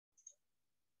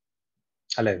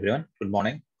Hello everyone, good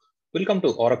morning. Welcome to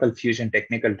Oracle Fusion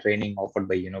Technical Training offered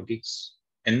by Unogeeks.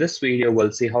 In this video,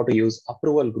 we'll see how to use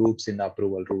approval groups in the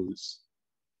approval rules.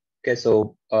 Okay,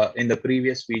 so in the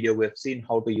previous video, we've seen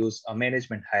how to use a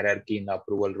management hierarchy in the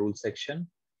approval rule section.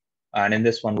 And in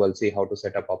this one, we'll see how to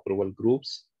set up approval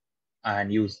groups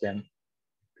and use them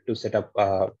to set up,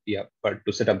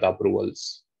 to set up the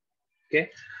approvals.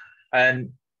 Okay,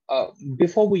 and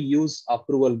before we use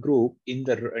approval group in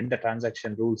the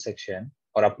transaction rule section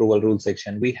or approval rule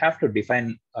section, we have to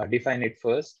define it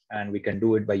first, and we can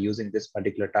do it by using this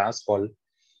particular task called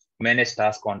manage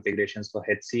task configurations for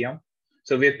HCM.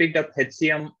 So we have picked up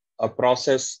HCM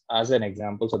process as an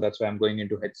example, so that's why I'm going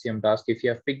into HCM task. If you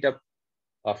have picked up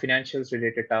a financials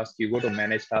related task, you go to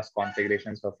manage task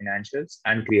configurations for financials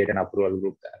and create an approval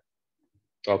group there.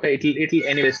 Okay, it'll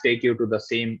anyways take you to the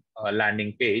same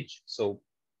landing page. So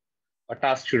a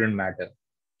task shouldn't matter.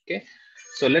 Okay,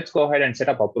 so let's go ahead and set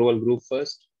up approval group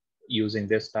first using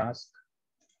this task.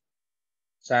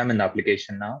 So I'm in the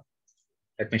application now.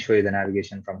 Let me show you the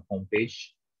navigation from home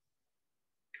page.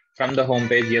 From the home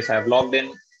page, yes, I've logged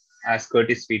in as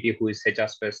Curtis PT, who is HR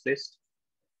specialist.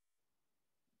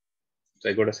 So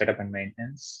I go to setup and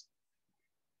maintenance.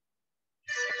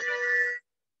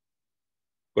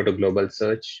 Go to global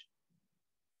search.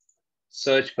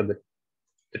 Search for the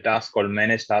task called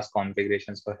manage task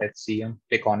configurations for HCM.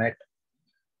 Click on it.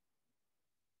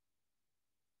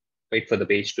 Wait for the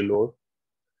page to load.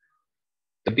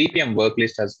 The BPM work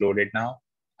list has loaded now,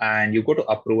 and you go to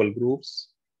approval groups.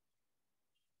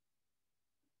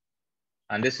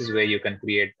 And this is where you can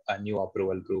create a new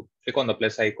approval group. Click on the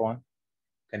plus icon,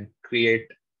 you can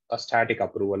create a static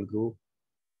approval group.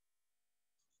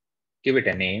 Give it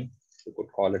a name. You could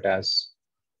call it as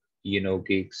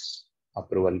Unogeeks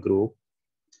approval group.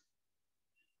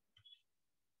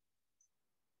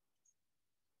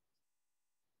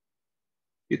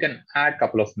 You can add a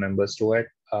couple of members to it.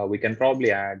 We can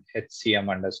probably add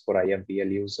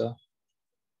HCM_IMPL user.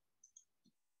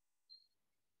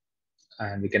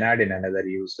 And we can add in another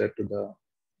user to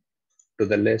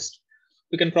the list.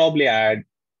 We can probably add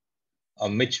a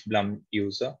Mitch Blum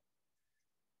user.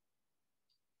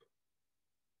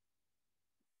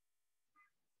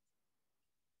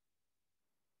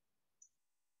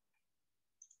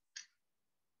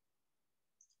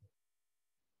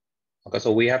 Okay,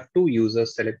 so we have two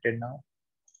users selected now.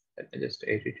 Let me just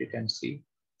edit it and see.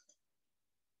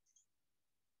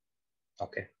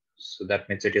 Okay, so that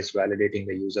means it is validating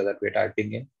the user that we're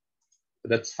typing in. So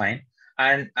that's fine.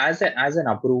 And as an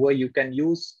approver, you can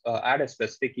use add a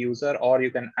specific user, or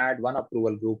you can add one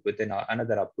approval group within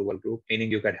another approval group,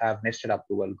 meaning you could have nested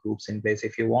approval groups in place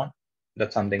if you want.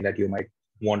 That's something that you might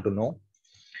want to know.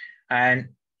 And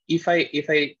if I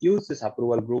use this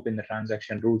approval group in the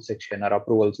transaction rule section or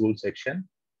approvals rule section,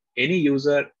 any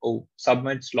user who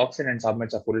logs in and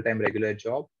submits a full-time regular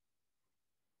job,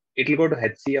 it will go to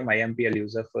HCM_IMPL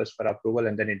user first for approval,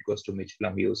 and then it goes to Mitch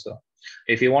Blum user.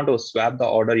 If you want to swap the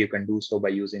order, you can do so by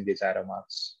using these arrow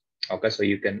marks. Okay, so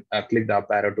you can click the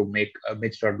up arrow to make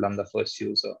Mitch.Blum the first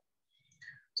user.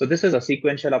 So this is a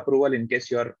sequential approval. In case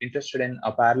you're interested in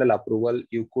a parallel approval,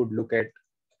 you could look at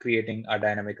creating a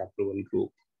dynamic approval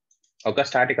group. Okay,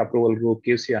 static approval group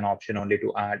gives you an option only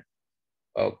to add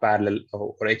a parallel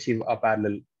or achieve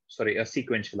a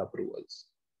sequential approvals.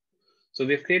 So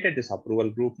we've created this approval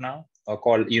group now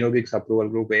called Unogeeks approval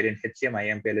group, wherein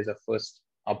HCM_IMPL is the first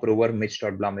approver,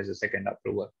 Mitch.Blum is the second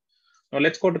approver. Now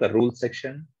let's go to the rules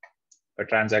section, a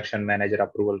transaction manager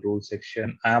approval rules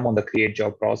section. I am on the create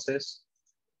job process,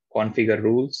 configure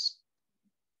rules.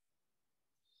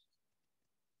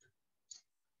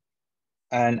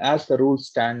 And as the rules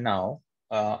stand now,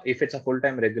 if it's a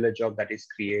full-time regular job that is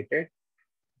created,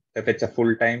 if it's a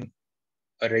full-time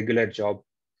regular job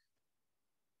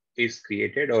is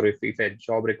created, or if a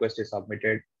job request is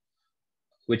submitted,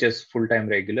 which is full-time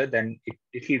regular, then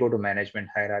it will go to management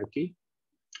hierarchy.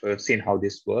 We've seen how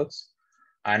this works.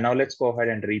 And now let's go ahead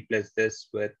and replace this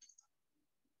with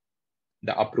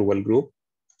the approval group.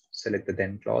 Select the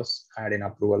then clause, add in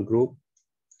approval group.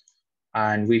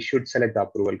 And we should select the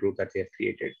approval group that we have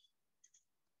created.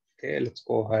 Okay, let's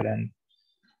go ahead and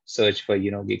search for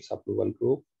Unogeeks approval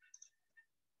group.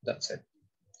 That's it.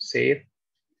 Save.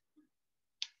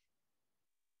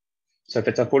 So if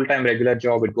it's a full-time regular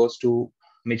job, it goes to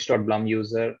Mitch.Blum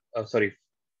user,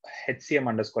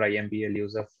 HCM_IMPL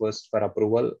user first for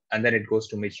approval, and then it goes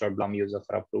to Mitch.Blum user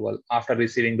for approval. After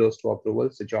receiving those two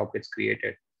approvals, the job gets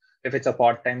created. If it's a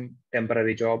part-time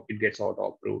temporary job, it gets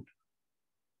auto-approved.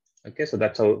 Okay, so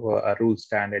that's how our rules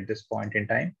stand at this point in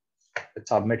time. Let's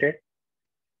submit it.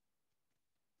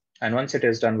 And once it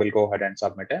is done, we'll go ahead and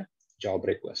submit a job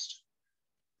request.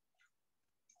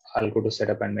 I'll go to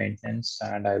setup and maintenance,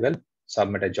 and I will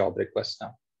submit a job request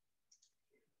now.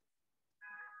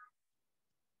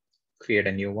 Create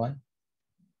a new one.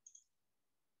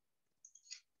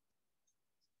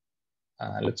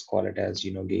 Let's call it as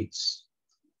Unogeeks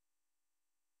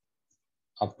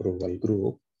approval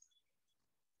group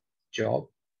job.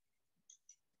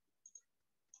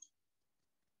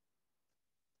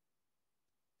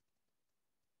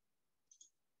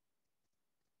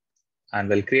 And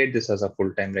we'll create this as a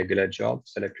full-time regular job.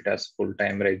 Select it as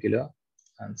full-time regular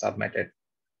and submit it.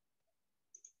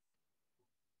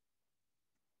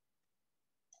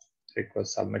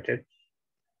 Request submitted.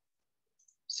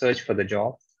 Search for the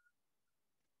job.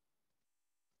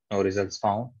 No results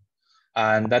found.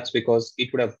 And that's because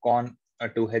it would have gone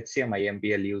to HCM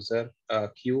IMPL user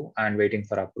queue and waiting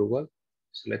for approval.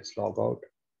 So let's log out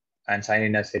and sign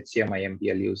in as HCM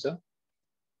IMPL user.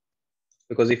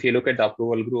 Because if you look at the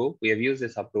approval group, we have used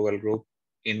this approval group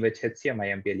in which HCM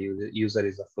IMPL user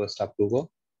is the first approver.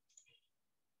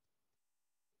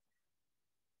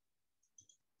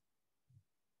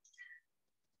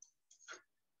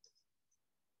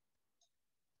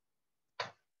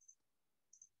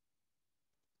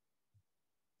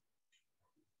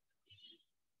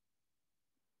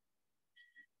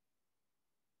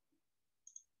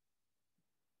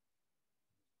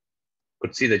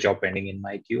 Could see the job pending in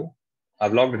my queue.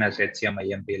 I've logged in as HCM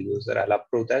IMPL user. I'll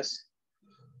approve this.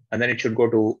 And then it should go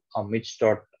to a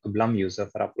Mitch.Blum user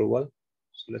for approval.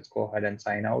 So let's go ahead and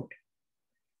sign out.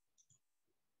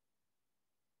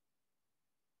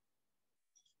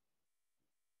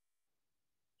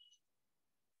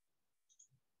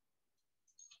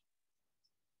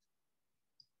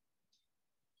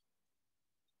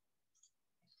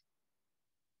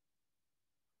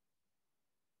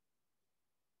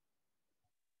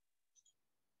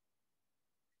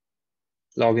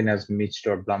 Log in as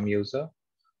Mitch.Blum user.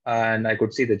 And I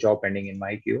could see the job pending in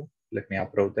my queue. Let me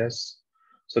approve this.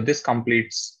 So this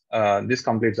completes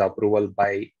approval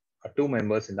by 2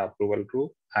 members in the approval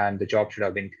group, and the job should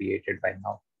have been created by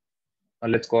now. Now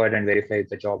let's go ahead and verify if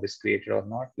the job is created or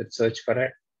not. Let's search for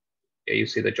it. Here you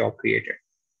see the job created.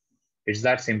 It's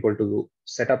that simple to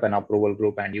set up an approval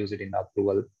group and use it in the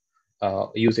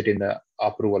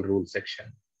approval rule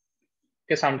section.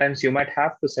 Okay, sometimes you might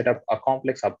have to set up a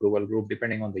complex approval group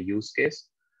depending on the use case.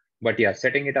 But yeah,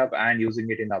 setting it up and using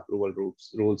it in the approval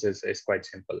rules is quite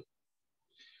simple.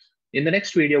 In the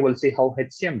next video, we'll see how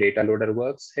HCM data loader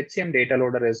works. HCM data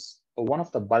loader is one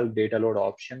of the bulk data load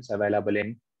options available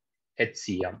in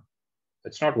HCM.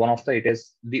 It's not one of it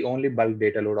is the only bulk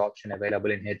data load option available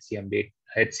in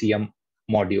HCM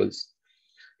modules.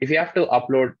 If you have to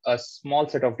upload a small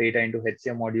set of data into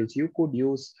HCM modules, you could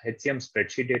use HCM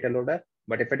spreadsheet data loader.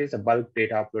 But if it is a bulk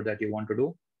data upload that you want to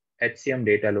do, HCM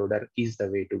data loader is the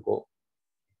way to go.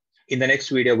 In the next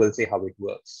video, we'll see how it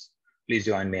works. Please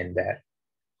join me in there.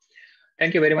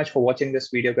 Thank you very much for watching this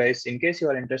video, guys. In case you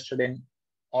are interested in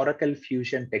Oracle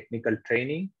Fusion technical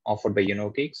training offered by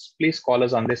Unogeeks, please call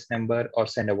us on this number or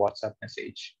send a WhatsApp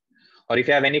message. Or if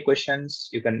you have any questions,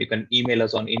 you can email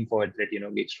us on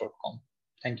info@unogeeks.com.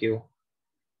 Thank you.